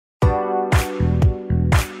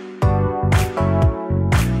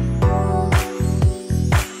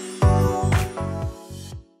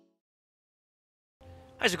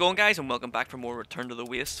How's it going, guys, and welcome back for more Return to the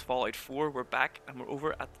Waste Fallout 4. We're back and we're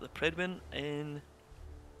over at the Pridwin in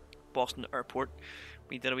Boston Airport.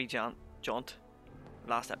 We did a wee jaunt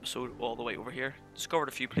last episode all the way over here. Discovered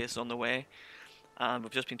a few places on the way, and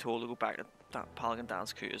we've just been told to go back to that Pelican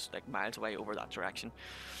Dance, who is like miles away over that direction.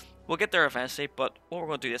 We'll get there eventually, but what we're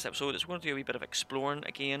going to do this episode is we're going to do a wee bit of exploring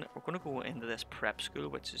again. We're going to go into this prep school,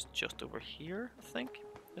 which is just over here, I think,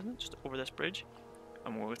 isn't it? Just over this bridge.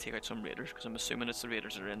 And we're going to take out some raiders, because I'm assuming it's the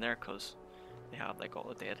raiders that are in there, because they have like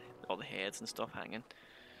all the heads and stuff hanging.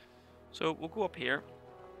 So we'll go up here,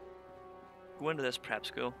 go into this prep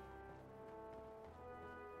school.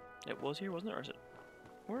 It was here, wasn't it? Or is it?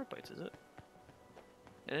 Whereabouts is it?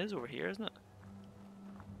 It is over here, isn't it?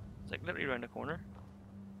 It's like literally around the corner.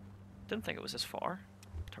 Didn't think it was this far.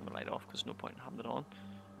 Turn the light off, because there's no point in having it on.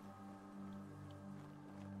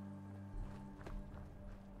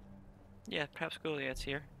 Yeah, prep school, yeah, it's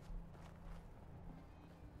here.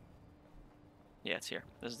 Yeah, it's here.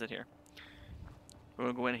 This is it here. We're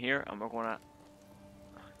going to go in here and we're going to...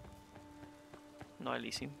 Now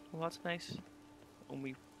leasing. Well, that's nice. When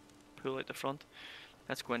we pull out the front.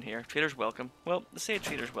 Let's go in here. Traders welcome. Well, they say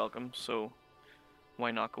traders welcome, so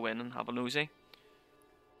why not go in and have a nosy?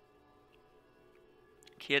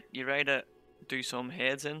 Kate, you ready to do some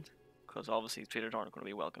heads in? Because obviously traders aren't going to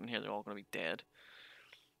be welcome in here. They're all going to be dead.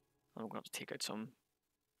 I'm going to have to take out some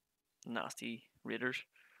nasty raiders.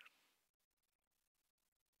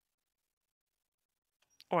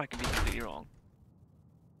 Or I could be completely wrong.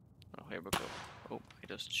 Oh, here we go. Oh, I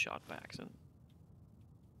just shot by accident.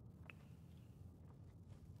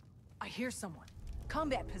 I hear someone.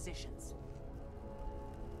 Combat positions.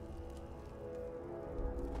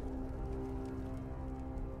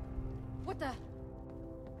 What the?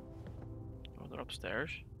 Oh, they're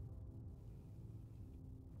upstairs.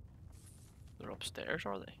 They're upstairs,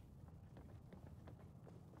 are they?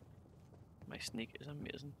 My sneak is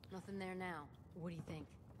amazing. Nothing there now. What do you think?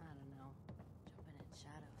 I don't know. Jumping in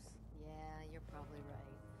shadows. Yeah, you're probably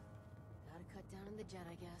right. Gotta cut down on the jet,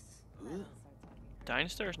 I guess. Start talking.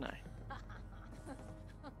 Downstairs now.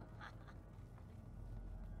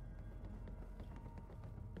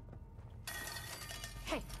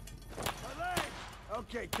 Hey!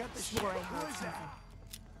 Okay, cut the shit. Who is that?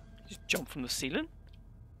 Just jump from the ceiling?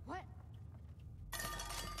 What?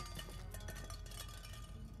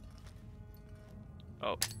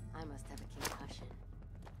 Oh. I must have a concussion.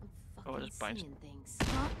 I'm Oh, fucking just bounced. seeing things.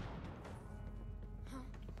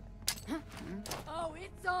 Oh,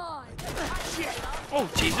 it's on! Oh,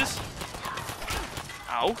 Jesus!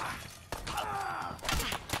 Ow!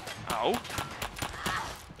 Ow!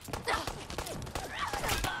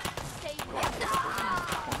 Stay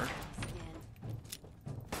Corner.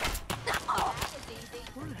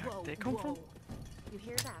 Where the heck did they come from? You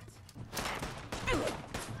hear that? In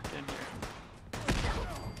here.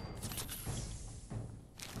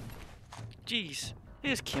 Jeez, they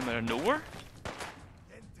just came out of nowhere.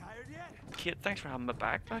 Getting tired yet? Kate, thanks for having my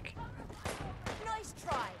backpack. Nice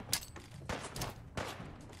try!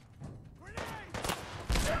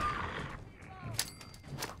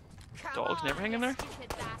 Dogs never hang in there? Stupid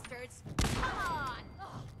bastards! Come on!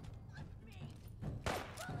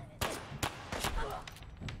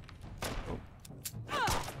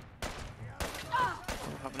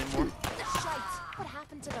 Don't have any more. Shite! What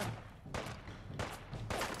happened to them?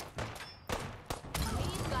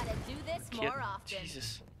 We've gotta do this Kate, more often.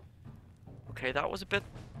 Jesus. Okay, that was a bit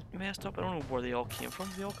messed up. I don't know where they all came from.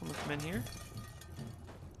 They all come from in here.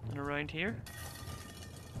 And around here.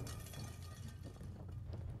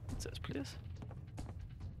 What's this place?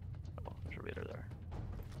 Oh, there's a raider there.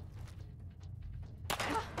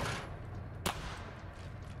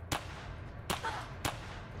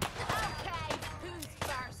 Okay, who's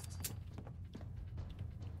first?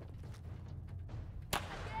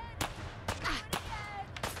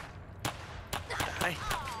 Hi.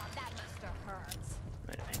 Oh, that must have hurt.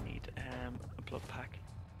 Right, I need a blood pack.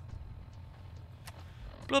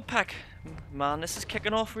 Blood pack! Man, this is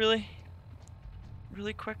kicking off really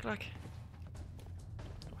quick, like.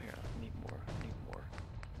 Oh, here, I need more,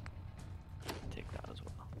 Take that as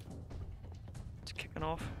well. It's kicking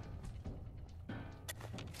off.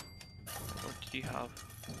 What do you have?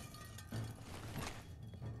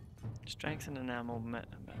 Strength and ammo. I'm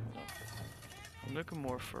looking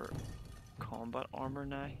more for combat armor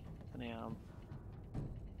now than I am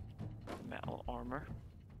metal armor.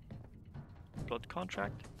 Blood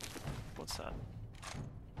contract? What's that?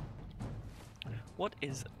 What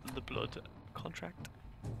is the blood contract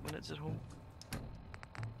when it's at home?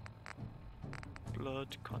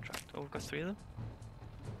 Blood contract. Oh, we've got 3 of them.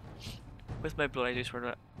 With my blood I do swear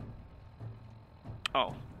to...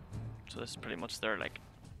 Oh, so this is pretty much their like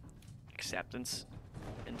acceptance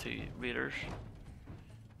into raiders.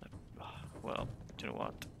 Well, do you know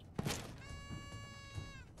what?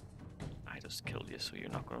 I just killed you, so you're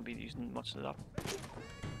not going to be using much of that.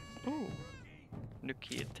 Ooh, new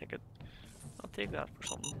key ticket. I'll take that for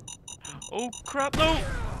something. Oh crap! No!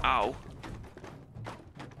 Ow!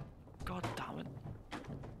 God damn it!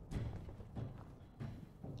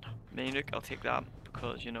 Maniac, I'll take that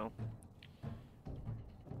because you know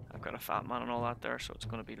I've got a fat man and all that there, so it's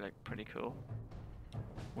going to be like pretty cool.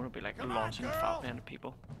 We're going to be like launching fat men at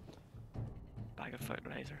people. Bag of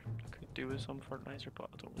fertilizer. I could do with some fertilizer, but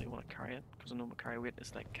I don't really want to carry it because I know my carry weight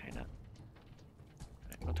is like kind of.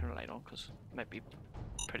 I'm gonna turn the light on because it might be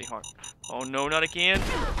pretty hard. Oh no, not again!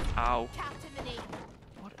 Ow!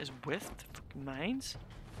 What is with the fucking mines?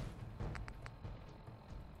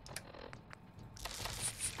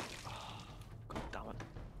 Oh, God damn it!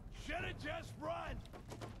 Should've just run.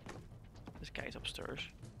 This guy's upstairs.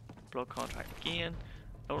 Blood contract again.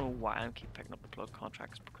 I don't know why I keep picking up the blood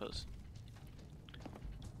contracts because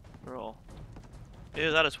they're all.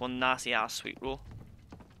 Ew, that is one nasty ass sweet roll.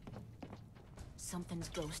 Something's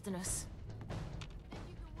ghosting us. Think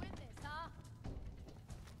you can win this, huh?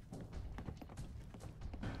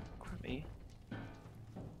 Crummy.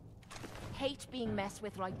 Hate being messed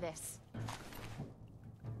with like this.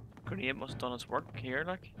 Grenade must have done its work here,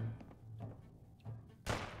 like.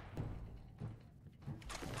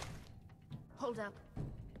 Hold up.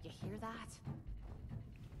 You hear that?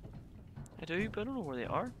 I do, but I don't know where they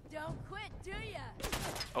are. Don't quit, do ya?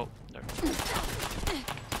 Oh, there.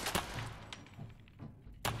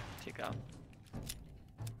 Take that.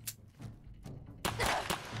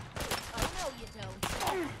 I know you don't.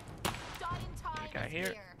 Dying time guy is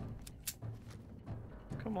here.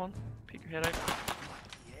 Come on, peek your head out.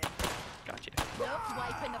 Gotcha. Nope,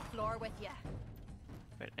 wiping the floor with you.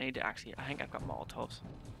 Wait, I need to actually. I think I've got Molotovs.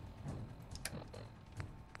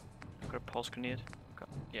 I've got a pulse grenade. I've got,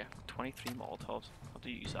 yeah, 23 Molotovs. I'll have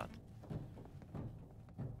to use that.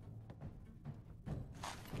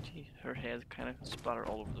 Gee, her head kind of splattered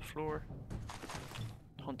all over the floor.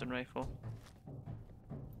 Hunting rifle.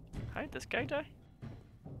 How did this guy die?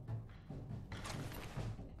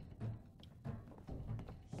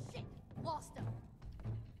 Shit, lost him.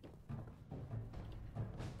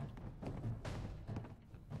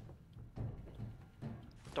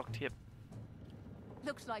 Duct tape.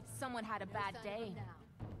 Looks like someone had a bad day.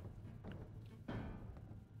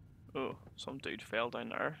 Oh, some dude fell down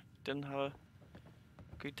there. Didn't have a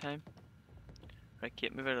good time. Right,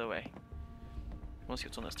 Kate, move out of the way. Let's see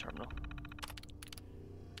what's on this terminal.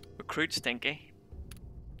 Recruit Stinky.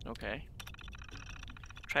 Okay.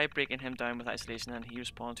 Try breaking him down with isolation and he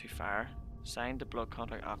responded to fire. Signed the blood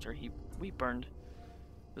contract after we burned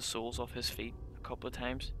the soles off his feet a couple of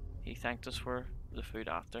times. He thanked us for the food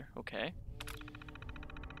after. Okay.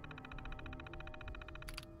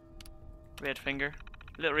 Red finger.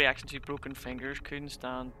 Little reaction to broken fingers. Couldn't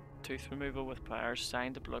stand tooth removal with pliers.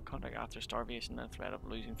 Signed the blood contract after starvation and threat of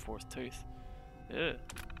losing fourth tooth. Ugh.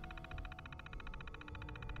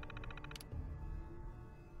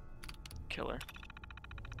 Killer.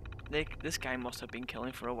 This guy must have been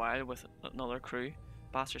killing for a while with another crew.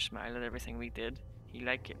 Bastard smiled at everything we did. He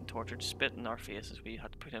liked getting tortured, spit in our faces. We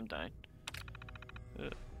had to put him down.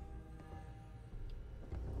 Ugh.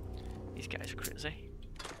 These guys are crazy.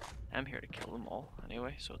 I'm here to kill them all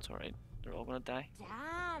anyway, so it's alright. They're all gonna die.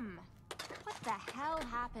 Damn! What the hell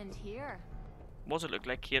happened here? What does it look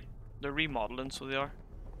like, Kate? They're remodeling, so they are.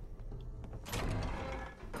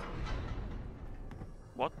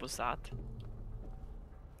 What was that?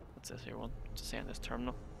 What's this here one? What's it say on this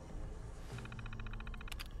terminal?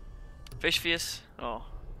 Fish face. Oh,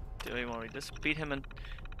 do we want to read this? Beat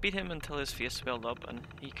him until his face swelled up and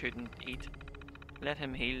he couldn't eat. Let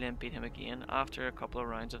him heal, then beat him again. After a couple of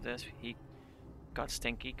rounds of this, he got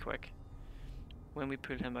stinky quick. When we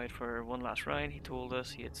pulled him out for one last round, he told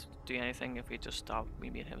us he'd do anything if we just stopped.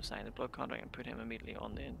 We made him sign the blood contract and put him immediately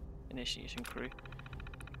on the initiation crew.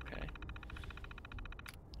 Okay.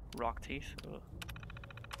 Rock teeth. Ugh.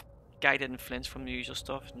 Guy didn't flinch from the usual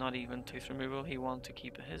stuff, not even tooth removal. He wanted to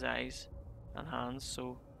keep his eyes and hands,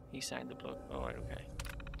 so he signed the blood. Alright, okay.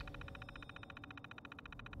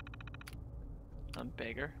 And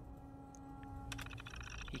beggar.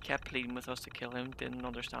 He kept pleading with us to kill him, didn't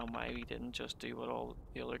understand why we didn't just do what all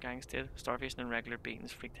the other gangs did. Starvation and regular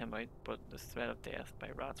beatings freaked him out, but the threat of death by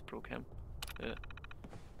rats broke him. Ugh.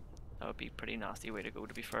 That would be a pretty nasty way to go,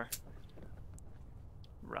 to be fair.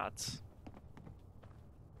 Rats.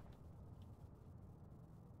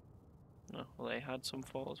 No, well, they had some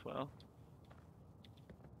fall as well.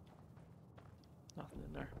 Nothing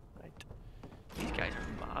in there. Right. These guys are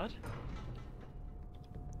mad.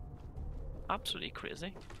 Absolutely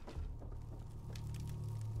crazy.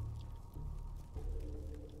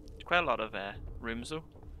 There's quite a lot of rooms though.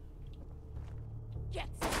 Get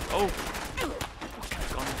Oh! What kind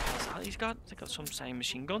of gun is that he's got? He's got some same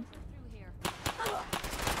machine gun. through here.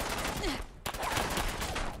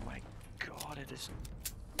 Oh my god, it is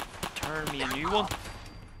turning me a new one.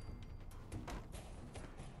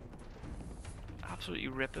 Absolutely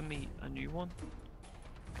ripping me a new one.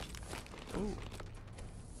 Ooh.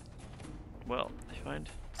 Well, I found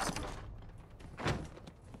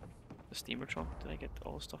the steamer trunk. Did I get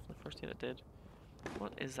all the stuff in the first hit? I did.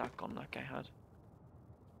 What is that gun that guy had?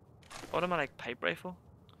 Automatic pipe rifle.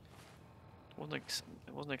 It wasn't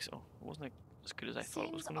like as good as I thought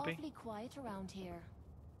it was Seems going to be. awfully quiet around here.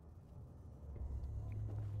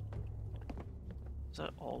 Is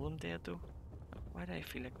that all of them dead though? Why do I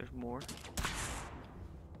feel like there's more?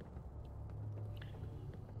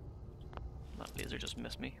 That laser just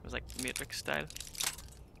missed me. It was like Matrix style.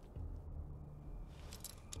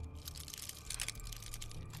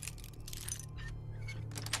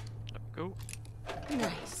 There we go.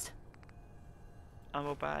 Nice.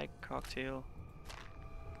 Ammo bag, cocktail.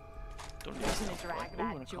 Don't need Isn't it stuff. drag Like,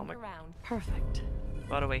 that and a junk comic. around? Perfect.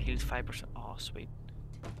 By the way, heals 5%. Oh, sweet.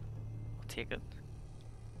 I'll take it.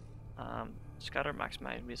 Scatter,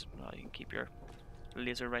 maximize. You can keep your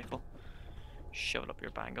laser rifle. Shove it up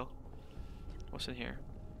your bangle. What's in here?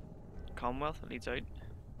 Commonwealth, it leads out.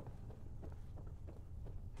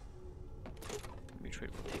 Mutual,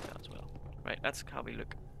 we'll take that as well. Right, let's have a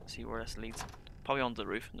look. See where this leads. Probably onto the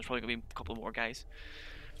roof. There's probably gonna be a couple more guys,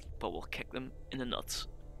 but we'll kick them in the nuts.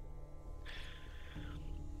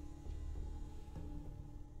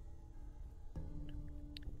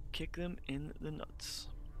 Kick them in the nuts.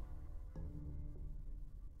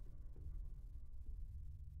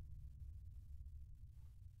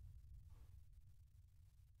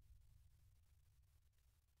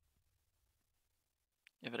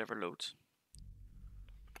 If it ever loads.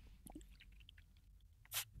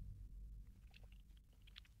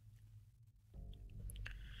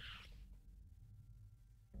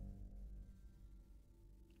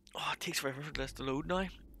 Oh, it takes forever for this to load now. I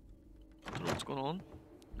don't know what's going on.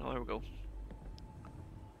 Oh, there we go.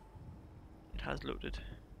 It has loaded.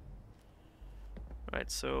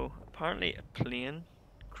 Right, so apparently a plane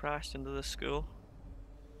crashed into the school.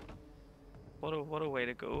 What a way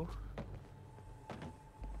to go.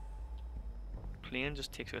 Plane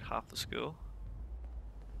just takes out half the school.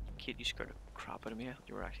 Kid, you scared the crap out of me. I thought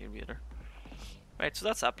you were actually a raider. Right, so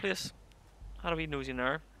that's that place. How do we nosy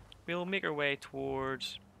now? We'll make our way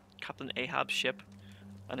towards Captain Ahab's ship,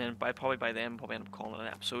 and then probably by then we'll end up calling it an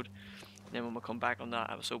episode. And then when we come back on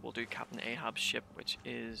that episode, we'll do Captain Ahab's ship, which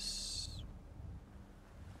is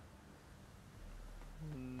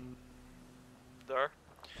there.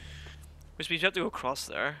 Which means we have to go across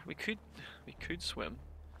there. We could swim.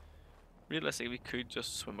 Realistically, we could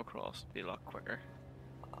just swim across, be a lot quicker.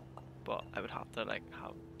 But I would have to like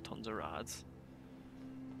have tons of rads.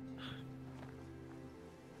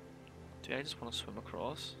 Do I just want to swim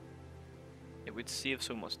across? It would save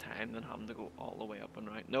so much time than having to go all the way up and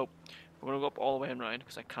round. Nope, we're gonna go up all the way and round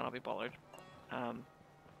because I cannot be bothered.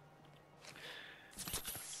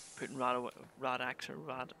 Putting rad axe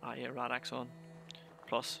on.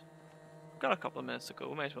 Plus, we've got a couple of minutes to go.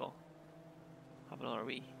 We might as well have another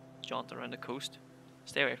wee jaunt around the coast.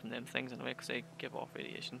 Stay away from them things anyway because they give off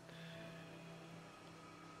radiation.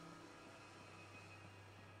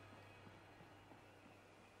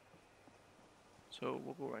 So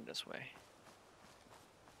we'll go around this way.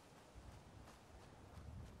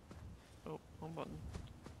 Oh, one button.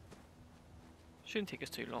 Shouldn't take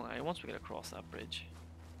us too long. Once we get across that bridge,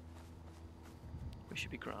 we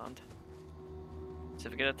should be grand. So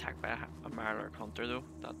if we get attacked by a Marler hunter though,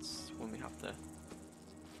 that's when we have to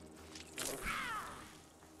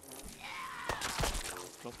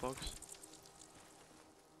blood bugs.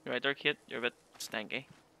 You're right there, kid. You're a bit stanky.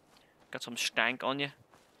 Got some stank on you.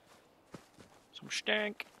 Some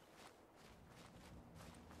stank.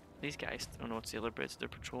 These guys, I don't know what's the other bridge they're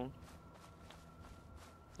patrolling.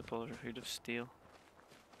 The Brotherhood of Steel.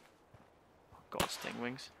 Oh god,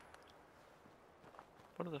 stingwings.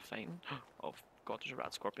 What are they fighting? Oh god, there's a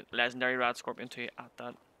rat scorpion. Legendary rat scorpion too at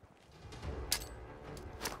that.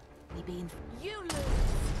 You lose.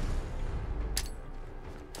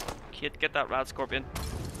 Kid, get that rat scorpion.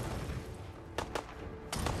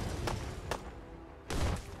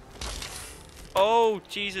 Oh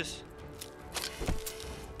Jesus!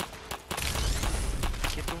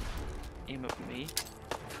 Kid, don't aim at me.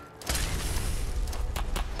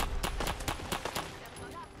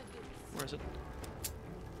 Where is it?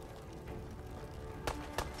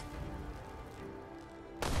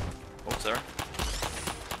 Oh, it's there.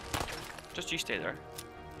 Just you stay there.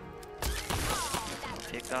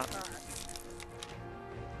 Take that.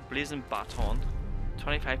 Blazing Baton.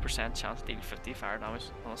 25% chance to deal 50 fire damage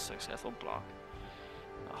on a successful block.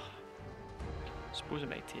 Oh. Suppose I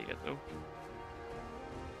might take it though.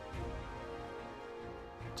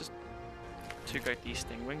 Just took out these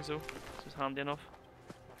sting wings though. This is handy enough.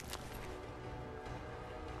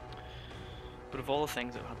 But of all the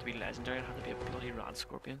things that had to be legendary, it had to be a bloody rad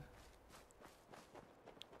scorpion.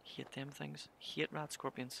 Hate them things. Hate rad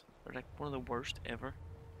scorpions. They're like one of the worst ever.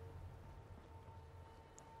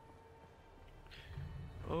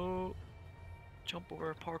 Oh, jump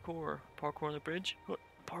over parkour. Parkour on the bridge. Oh,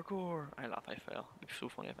 parkour. I laugh, I fell. It'd be so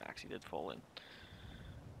funny if I actually did fall in.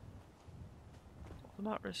 The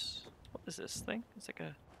mattress. What is this thing? It's like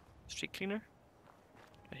a street cleaner.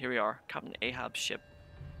 But here we are, Captain Ahab's ship.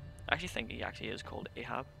 I actually think he actually is called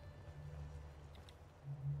Ahab.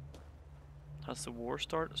 Has the war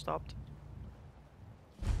stopped?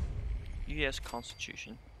 U.S.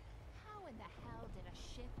 Constitution. How in the hell did a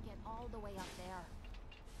ship get all the way up there?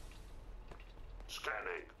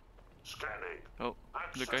 Scanning. Scanning. Oh,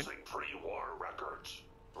 look out. Accessing pre-war records.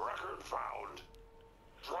 Record found.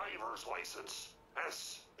 Driver's license.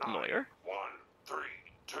 S9 Lawyer?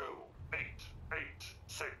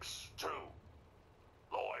 1328862.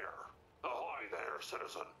 Lawyer. Ahoy there,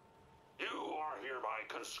 citizen. You are hereby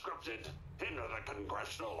conscripted into the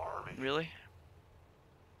Congressional Army. Really?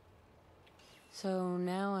 So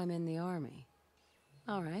now I'm in the army.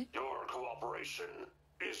 All right. Your cooperation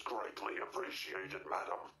is greatly appreciated,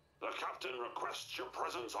 madam. The captain requests your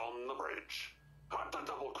presence on the bridge. Cut the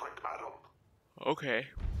double quick, madam. Okay.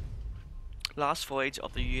 Last voyage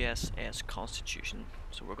of the USS Constitution.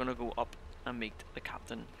 So we're gonna go up and meet the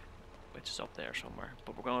captain, which is up there somewhere.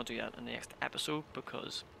 But we're gonna do that in the next episode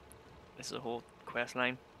because this is a whole quest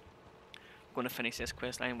line. We're gonna finish this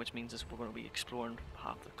quest line, which means we're gonna be exploring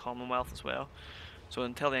half the Commonwealth as well. So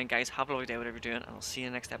until then, guys, have a lovely day, whatever you're doing, and I'll see you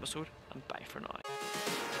in the next episode. And bye for now.